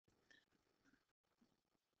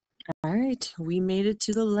All right, we made it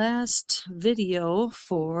to the last video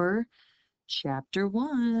for chapter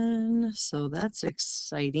 1, so that's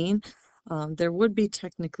exciting. There would be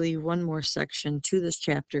technically one more section to this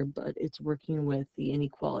chapter, but it's working with the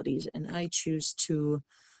inequalities, and I choose to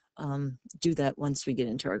do that once we get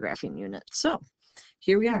into our graphing unit. So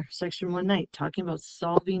here we are, section 1 night, talking about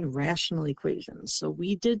solving rational equations. So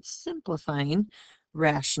we did simplifying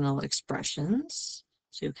rational expressions.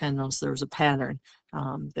 So you kind of notice there was a pattern.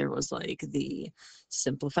 There was like the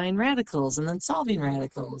simplifying radicals and then solving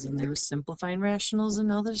radicals, and there was simplifying rationals and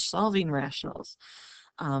now there's solving rationals.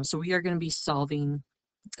 So we are going to be solving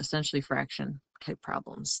essentially fraction type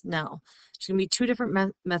problems. Now, there's going to be two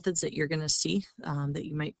different methods that you're going to see that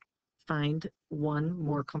you might find one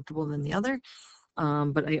more comfortable than the other.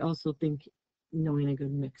 But I also think knowing a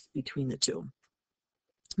good mix between the two.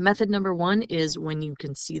 Method number 1 is when you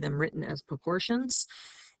can see them written as proportions.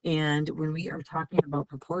 And when we are talking about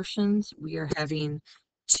proportions, we are having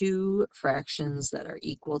two fractions that are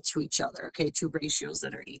equal to each other, okay, two ratios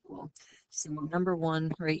that are equal. So number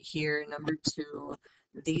 1 right here, number 2,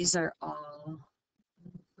 these are all,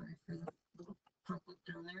 sorry for the little pop-up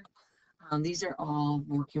down there. These are all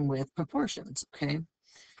working with proportions, okay?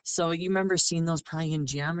 So you remember seeing those probably in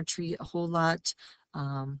geometry a whole lot.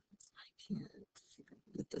 I can't see if I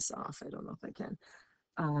can get this off. I don't know if I can.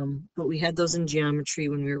 But we had those in geometry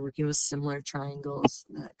when we were working with similar triangles,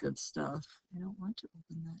 that good stuff. I don't want to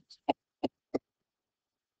open that.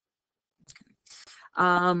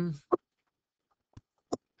 Okay.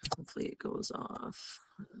 Hopefully it goes off.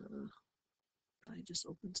 I just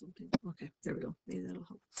opened something. Okay, there we go. Maybe that'll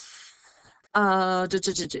help.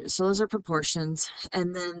 So those are proportions.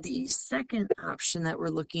 And then the second option that we're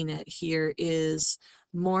looking at here is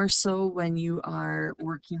more so when you are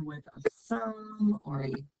working with a sum or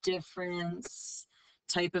a difference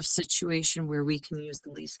type of situation where we can use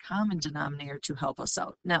the least common denominator to help us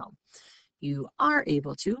out. Now, you are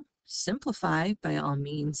able to simplify by all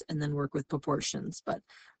means and then work with proportions, but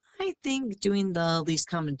I think doing the least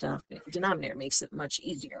common denominator makes it much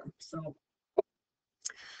easier. So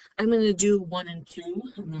I'm going to do 1 and 2.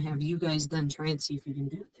 I'm going to have you guys then try and see if you can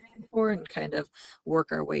do 3 and 4 and kind of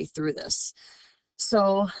work our way through this.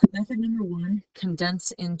 So method number 1,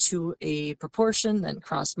 condense into a proportion, then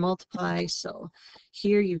cross multiply. So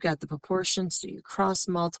here you've got the proportion, so you cross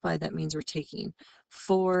multiply. That means we're taking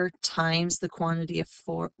 4 times the quantity of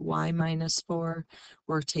y minus 4.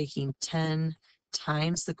 We're taking 10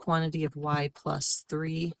 times the quantity of y plus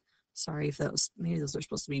 3. Sorry if that was, maybe those are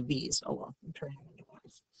supposed to be v's. Oh well, I'm trying to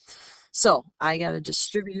wise. So I got to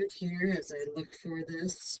distribute here as I look for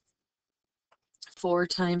this. 4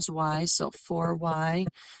 times y, so 4y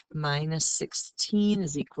minus 16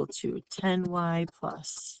 is equal to 10y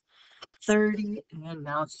plus 30, and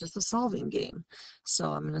now it's just a solving game.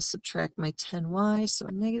 So I'm going to subtract my 10y, so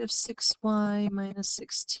negative 6y minus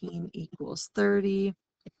 16 equals 30.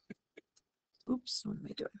 Oops, what am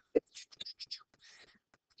I doing?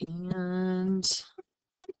 And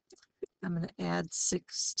I'm going to add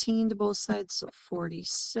 16 to both sides, so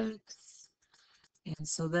 46. And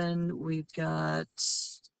so then we've got,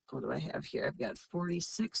 what do I have here? I've got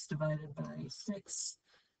 46 divided by 6,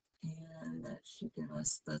 and that should give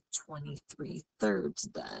us the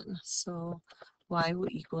 23/3 then. So y will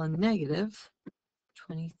equal a negative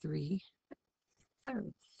 23/3.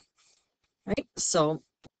 Right? So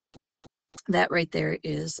that right there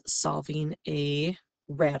is solving a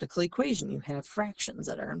radical equation. You have fractions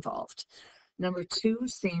that are involved. Number 2,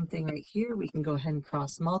 same thing right here. We can go ahead and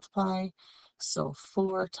cross multiply. So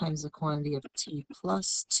 4 times the quantity of t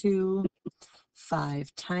plus 2,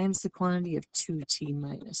 5 times the quantity of 2t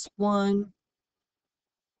minus 1.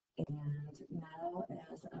 And now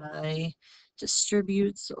as I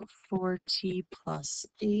distribute, so 4t plus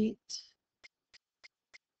 8.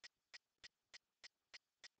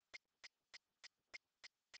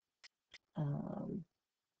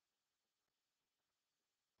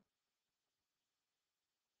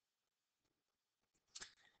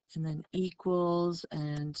 And then equals,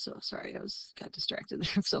 and so sorry, got distracted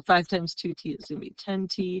there. So 5 times 2t is going to be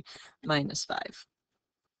 10t minus 5.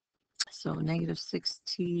 So negative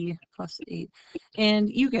 6t plus 8. And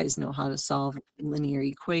you guys know how to solve linear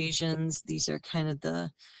equations. These are kind of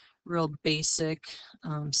the real basic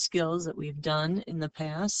skills that we've done in the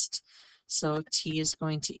past. So t is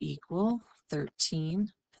going to equal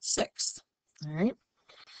 13/6. All right.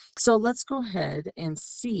 So let's go ahead and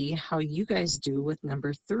see how you guys do with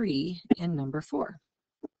number 3 and number 4.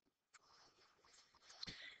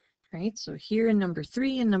 Right, so here in number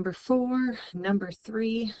 3 and number 4, number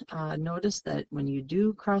 3, notice that when you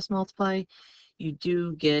do cross multiply, you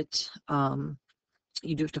do get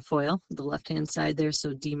You do have to FOIL the left-hand side there,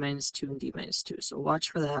 so d minus 2 and d minus 2. So watch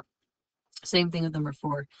for that. Same thing with number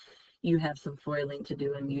 4. You have some foiling to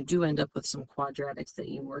do, and you do end up with some quadratics that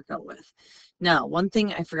you work out with. Now, one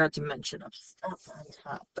thing I forgot to mention up on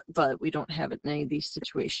top, but we don't have it in any of these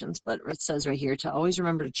situations, but it says right here to always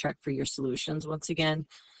remember to check for your solutions once again.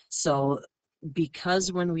 So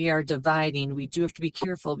because when we are dividing, we do have to be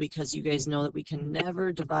careful because you guys know that we can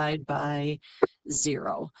never divide by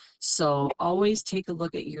 0. So always take a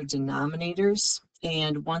look at your denominators,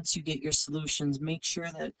 and once you get your solutions, make sure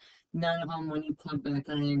that none of them, when you plug back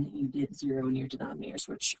in, you get 0 in your denominators,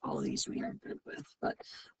 which all of these we are good with, but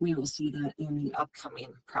we will see that in the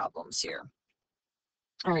upcoming problems here.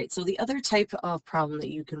 All right, so the other type of problem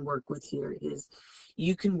that you can work with here is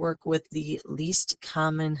you can work with the least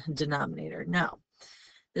common denominator. Now,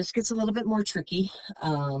 this gets a little bit more tricky,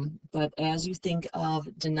 but as you think of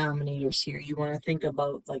denominators here, you want to think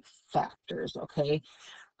about like factors, okay?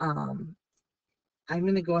 I'm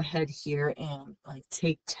going to go ahead here and like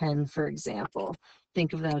take 10, for example.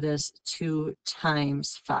 Think of that as 2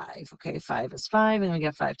 times 5. Okay, 5 is 5, and we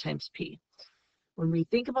got 5 times p. When we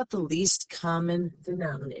think about the least common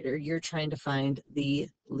denominator, you're trying to find the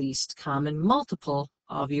least common multiple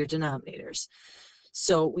of your denominators.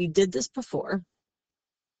 So we did this before,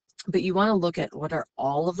 but you want to look at what are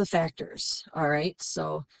all of the factors, all right?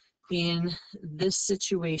 So in this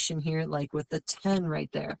situation here, like with the 10 right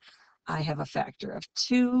there, I have a factor of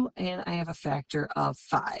 2 and I have a factor of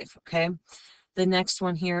 5, okay? The next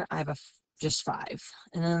one here, I have just 5.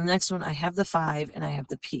 And then the next one, I have the 5 and I have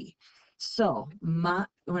the p. So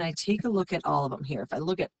when I take a look at all of them here, if I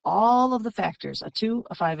look at all of the factors, a 2,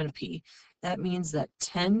 a 5, and a p, that means that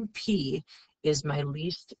 10p is my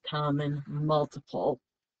least common multiple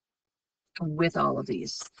with all of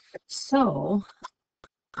these. So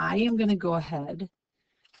I am going to go ahead,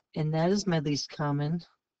 and that is my least common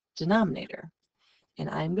denominator.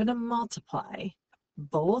 And I'm going to multiply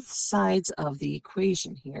both sides of the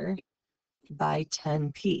equation here by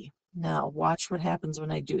 10p. Now watch what happens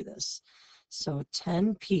when I do this. So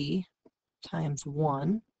 10p times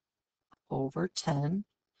 1 over 10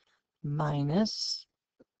 minus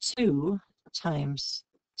 2 times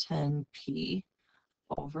 10p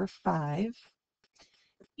over 5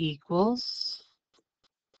 equals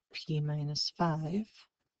p minus 5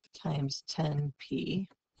 times 10p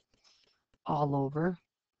all over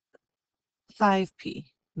 5p.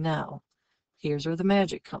 Now, here's where the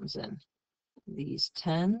magic comes in. These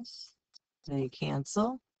 10s, they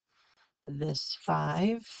cancel. This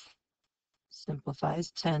 5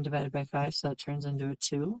 simplifies. 10 divided by 5, so that turns into a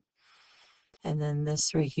 2. And then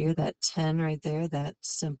this right here, that 10 right there, that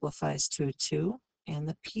simplifies to a 2. And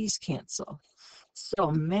the p's cancel.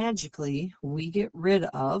 So magically, we get rid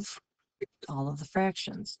of all of the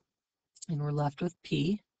fractions. And we're left with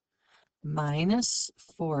p minus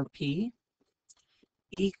 4p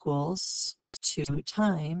equals 2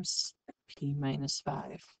 times p minus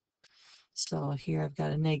 5. So here I've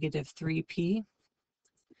got a negative 3p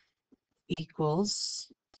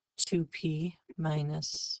equals 2p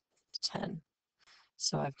minus 10.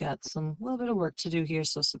 So I've got a little bit of work to do here.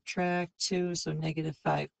 So subtract 2, so negative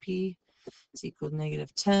 5p is equal to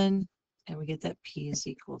negative 10, and we get that p is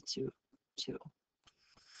equal to 2.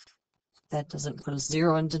 That doesn't put a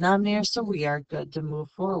 0 in denominator, so we are good to move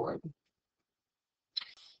forward.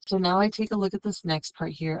 So now I take a look at this next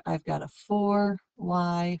part here. I've got a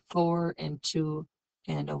 4y, 4, and 2,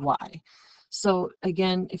 and a y. So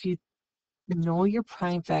again, if you know your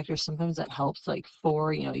prime factors, sometimes that helps. Like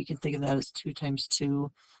 4, you can think of that as 2 times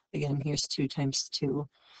 2. Again, here's 2 times 2.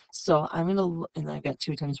 So I'm going to, and I've got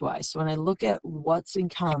 2 times y. So when I look at what's in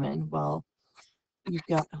common, well, you've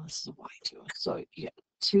got, oh, this is a y too. So you got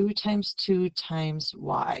 2 times 2 times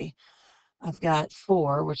y. I've got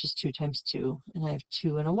 4, which is 2 times 2, and I have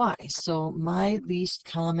 2 and a y. So my least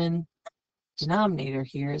common denominator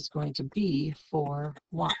here is going to be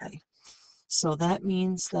 4y. So that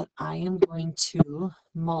means that I am going to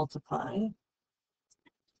multiply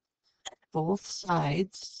both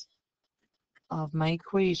sides of my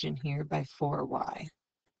equation here by 4y.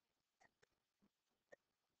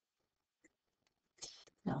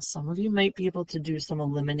 Now, some of you might be able to do some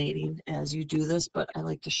eliminating as you do this, but I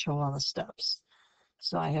like to show all the steps.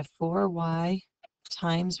 So I have 4y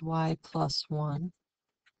times y plus 1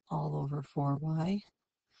 all over 4y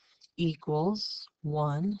equals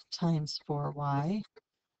 1 times 4y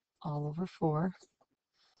all over 4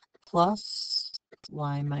 plus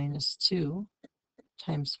y minus 2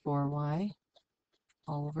 times 4y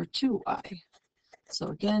all over 2y. So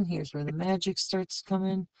again, here's where the magic starts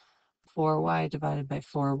coming. 4y divided by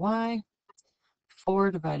 4y,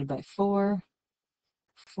 4 divided by 4,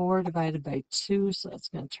 4 divided by 2, so that's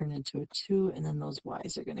going to turn into a 2, and then those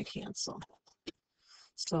y's are going to cancel.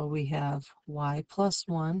 So we have y plus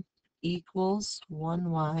 1 equals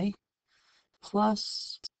 1y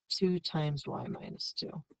plus 2 times y minus 2.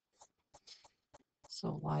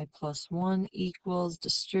 So y plus 1 equals,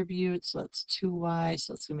 distribute, so that's 2y,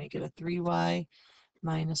 so it's going to make it a 3y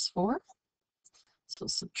minus 4. So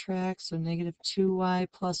subtract, so negative 2y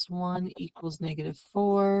plus 1 equals negative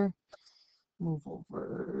 4. Move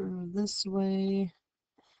over this way.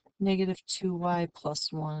 Negative 2y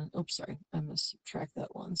plus 1. Oops, sorry, I'm going to subtract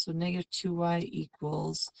that one. So negative 2y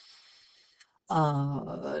equals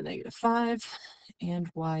negative 5, and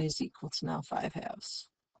y is equal to now 5 halves.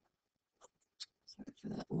 Sorry for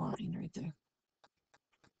that line right there.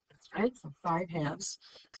 All right, so 5 halves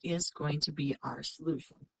is going to be our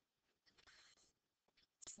solution.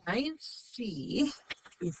 Science C,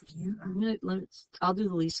 if you, I'll do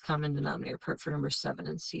the least common denominator part for number 7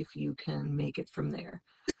 and see if you can make it from there.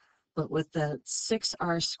 But with that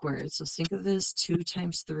 6r squared, so think of this 2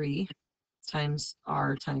 times 3 times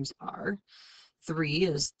r times r. 3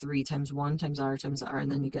 is 3 times 1 times r,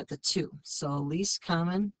 and then you get the 2. So least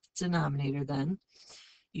common denominator then,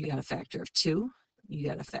 you got a factor of 2, you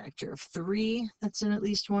got a factor of 3 that's in at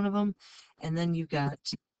least one of them, and then you got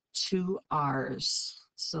 2 r's.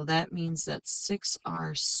 So that means that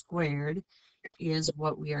 6r squared is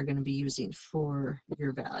what we are going to be using for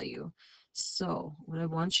your value. So what I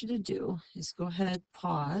want you to do is go ahead,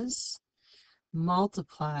 pause,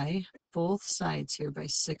 multiply both sides here by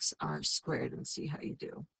 6r squared and see how you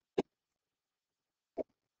do.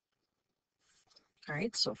 All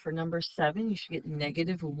right, so for number 7, you should get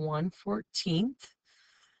negative 1/14.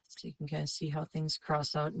 So you can kind of see how things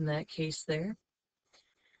cross out in that case there.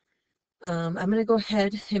 I'm going to go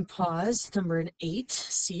ahead and pause number 8,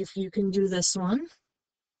 see if you can do this one.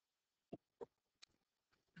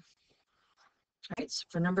 All right, so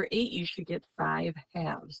for number 8, you should get 5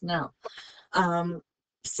 halves. Now,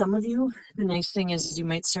 some of you, the nice thing is you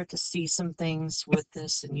might start to see some things with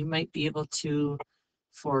this, and you might be able to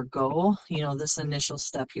forego, this initial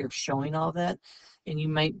step here of showing all that, and you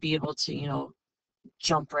might be able to,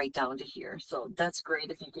 jump right down to here. So that's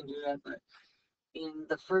great if you can do that, but in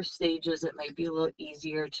the first stages, it might be a little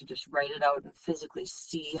easier to just write it out and physically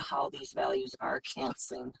see how these values are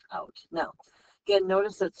canceling out. Now, again,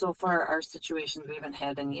 notice that so far our situations, we haven't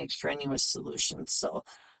had any extraneous solutions. So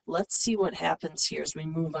let's see what happens here as we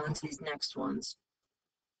move on to these next ones,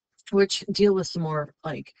 which deal with some more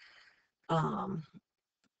like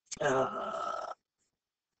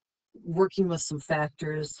working with some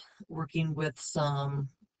factors, working with some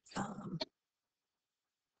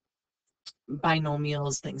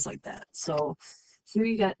binomials, things like that. So here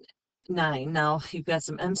you got 9. Now you've got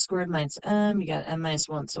some m squared minus m, you got m minus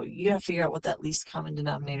 1. So you got to figure out what that least common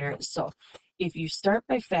denominator is. So if you start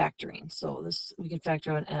by factoring, so this we can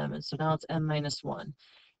factor out m, and so now it's m minus 1.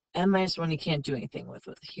 M minus 1 you can't do anything with.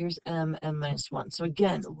 Here's m minus 1. So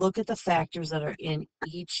again, look at the factors that are in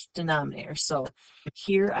each denominator. So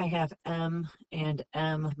here I have m and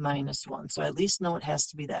m minus 1. So I at least know it has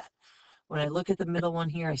to be that. When I look at the middle one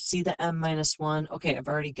here, I see the m minus 1. Okay, I've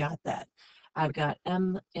already got that. I've got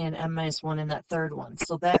m and m minus 1 in that third one.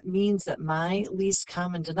 So that means that my least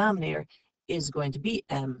common denominator is going to be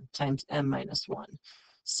m times m minus 1.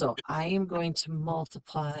 So I am going to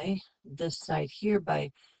multiply this side here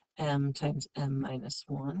by m times m minus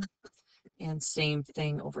 1. And same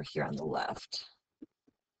thing over here on the left.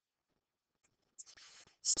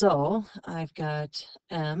 So I've got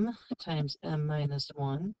m times m minus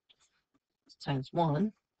 1 times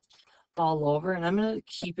 1 all over, and I'm going to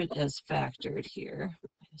keep it as factored here,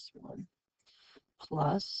 minus 1,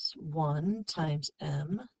 plus 1 times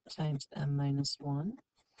m minus 1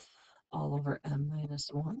 all over m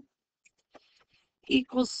minus 1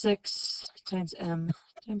 equals 6 times m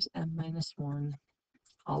minus 1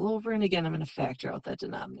 all over, and again I'm going to factor out that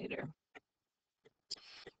denominator.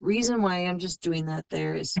 Reason why I'm just doing that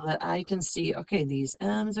there is so that I can see, okay, these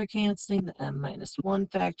m's are canceling, the m minus 1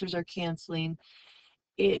 factors are canceling.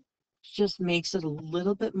 It just makes it a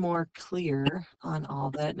little bit more clear on all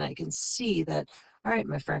that, and I can see that, all right,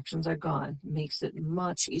 my fractions are gone. Makes it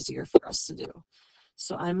much easier for us to do.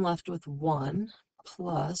 So I'm left with 1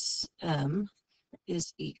 plus m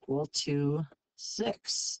is equal to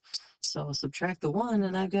 6. So subtract the 1,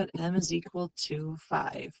 and I've got m is equal to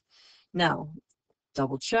 5. Now,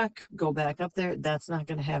 double check, go back up there. That's not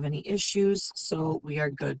going to have any issues, so we are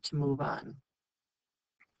good to move on.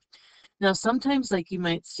 Now, sometimes like you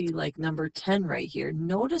might see like number 10 right here.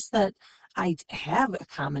 Notice that I have a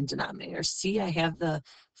common denominator. See, I have the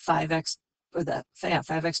 5x or that, yeah,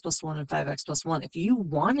 5x plus 1 and 5x plus 1. If you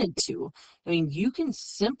wanted to, I mean, you can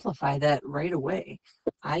simplify that right away.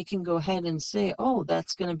 I can go ahead and say, oh,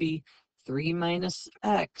 that's going to be 3 minus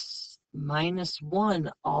x minus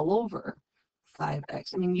 1 all over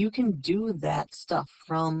 5x. I mean, you can do that stuff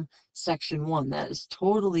from section 1. That is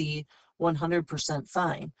totally 100%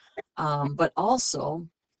 fine. But also,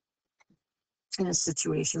 in a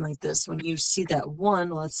situation like this, when you see that 1,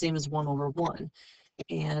 well, that's same as 1 over 1.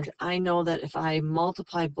 And I know that if I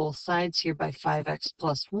multiply both sides here by 5x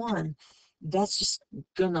plus 1, that's just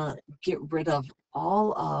gonna get rid of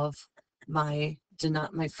all of my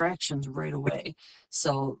fractions right away.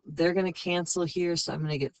 So they're gonna cancel here. So I'm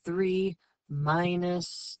gonna get 3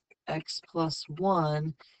 minus x plus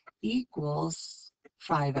 1 equals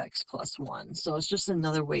 5x plus 1. So it's just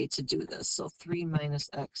another way to do this. So 3 minus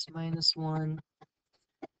x minus 1.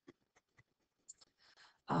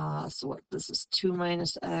 So what, this is 2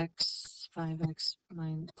 minus x, 5x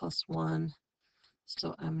plus 1.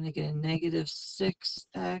 So I'm going to get a negative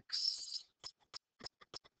 6x.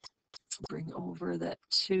 Bring over that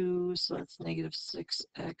 2. So that's negative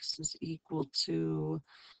 6x is equal to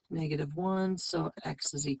negative 1. So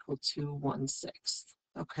x is equal to 1/6.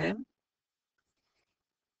 Okay.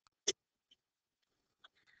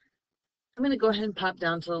 I'm going to go ahead and pop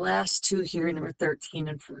down to the last two here, number 13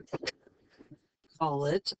 and 14. Call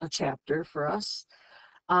it a chapter for us.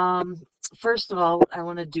 First of all, what I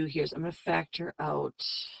want to do here is I'm going to factor out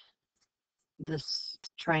this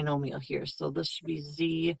trinomial here. So this should be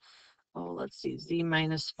z, let's see, z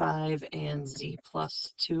minus 5 and z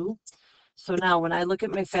plus 2. So now when I look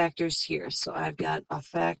at my factors here, so I've got a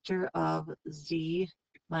factor of z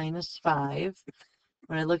minus 5.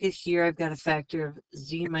 When I look at here, I've got a factor of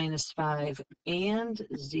z minus 5 and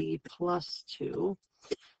z plus 2.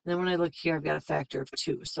 Then when I look here, I've got a factor of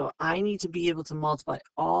 2. So I need to be able to multiply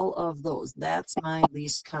all of those. That's my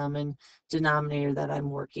least common denominator that I'm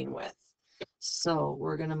working with. So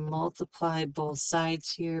we're going to multiply both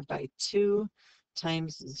sides here by 2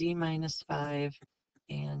 times z minus 5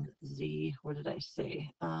 and z, what did I say?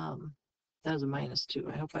 That was a minus 2.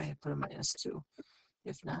 I hope I put a minus 2.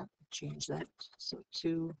 If not, change that. So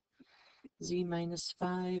 2 z minus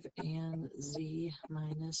 5 and z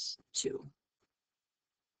minus 2.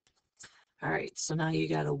 All right, so now you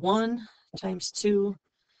got a 1 times 2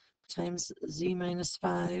 times z minus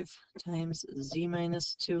 5 times z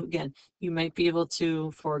minus 2. Again, you might be able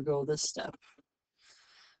to forego this step.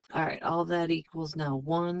 All right, all that equals now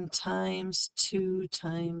 1 times 2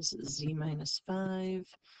 times z minus 5,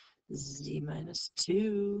 z minus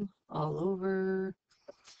 2, all over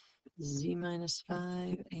z minus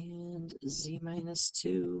 5 and z minus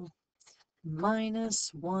 2,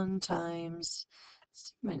 minus 1 times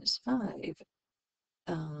z minus 5.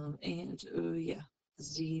 Yeah,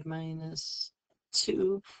 z minus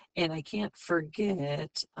 2, and I can't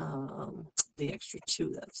forget the extra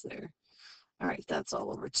 2 that's there. All right, that's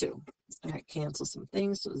all over 2. All right, cancel some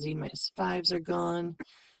things, so z minus 5s are gone.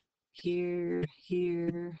 Here,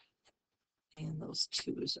 here, and those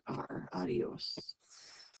 2s are adios.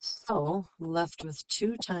 So left with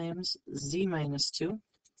 2 times z minus 2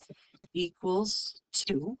 equals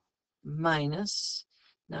 2 minus,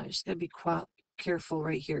 now I just got to be careful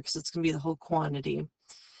right here because it's going to be the whole quantity.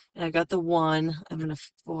 And I got the 1. I'm going to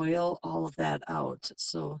FOIL all of that out.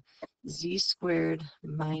 So z squared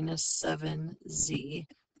minus 7z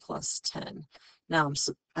plus 10. Now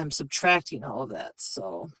I'm subtracting all of that.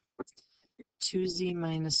 So 2z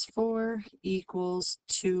minus 4 equals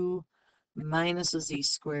 2 minus a z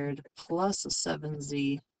squared plus a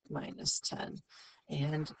 7z minus 10.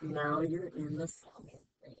 And now you're in the following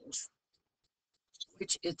range,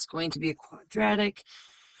 which it's going to be a quadratic.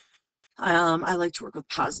 I like to work with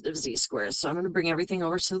positive z squares, so I'm going to bring everything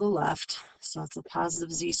over to the left. So it's a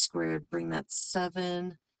positive z squared, bring that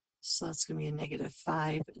 7, so that's going to be a negative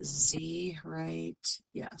 5z, right?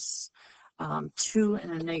 Yes. 2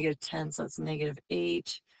 and a negative 10, so that's negative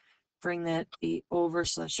 8. Bring that 8 over,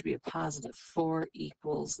 so that should be a positive 4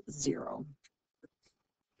 equals 0.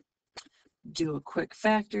 Do a quick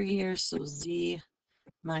factor here, so z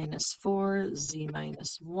minus 4, z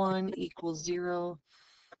minus 1 equals 0.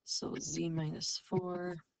 So z minus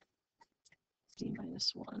 4, z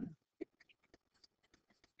minus 1.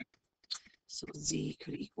 So z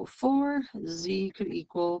could equal 4, z could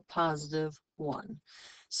equal positive 1.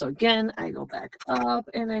 So again, I go back up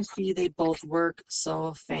and I see they both work,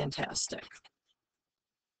 so fantastic.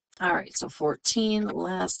 All right, so 14,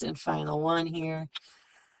 last and final one here.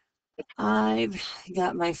 I've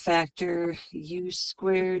got my factor u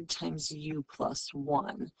squared times u plus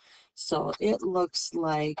 1. So it looks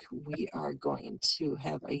like we are going to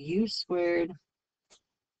have a u squared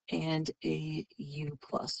and a u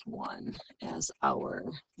plus 1 as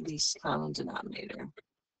our least common denominator.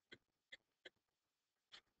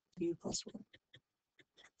 U plus 1.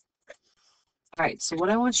 All right, so what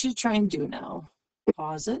I want you to try and do now,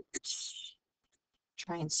 pause it,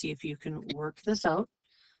 try and see if you can work this out,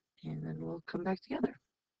 and then we'll come back together.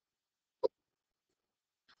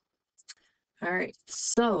 All right,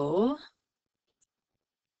 so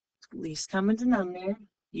least common denominator,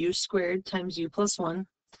 u squared times u plus 1.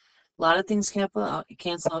 A lot of things cancel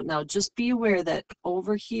out. Now, just be aware that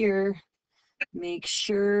over here, make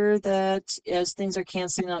sure that as things are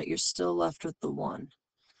canceling out, you're still left with the 1.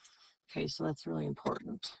 Okay, so that's really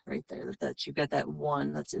important right there, that you've got that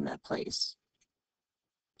 1 that's in that place.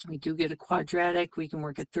 We do get a quadratic, we can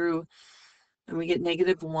work it through, and we get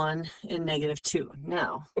 -1 and -2.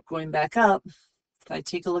 Now, going back up, if I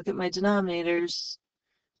take a look at my denominators,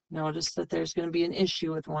 notice that there's going to be an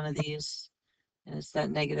issue with one of these, and it's that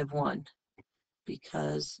 -1,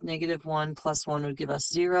 because -1 plus 1 would give us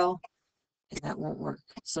 0, and that won't work.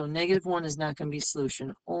 So -1 is not going to be a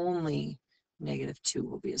solution. Only -2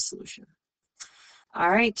 will be a solution.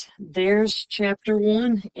 All right, there's chapter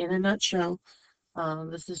 1 in a nutshell.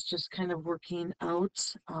 This is just kind of working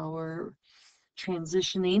out our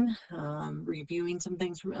transitioning, reviewing some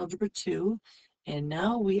things from Algebra 2, and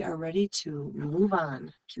now we are ready to move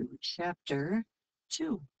on to chapter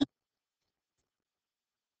 2.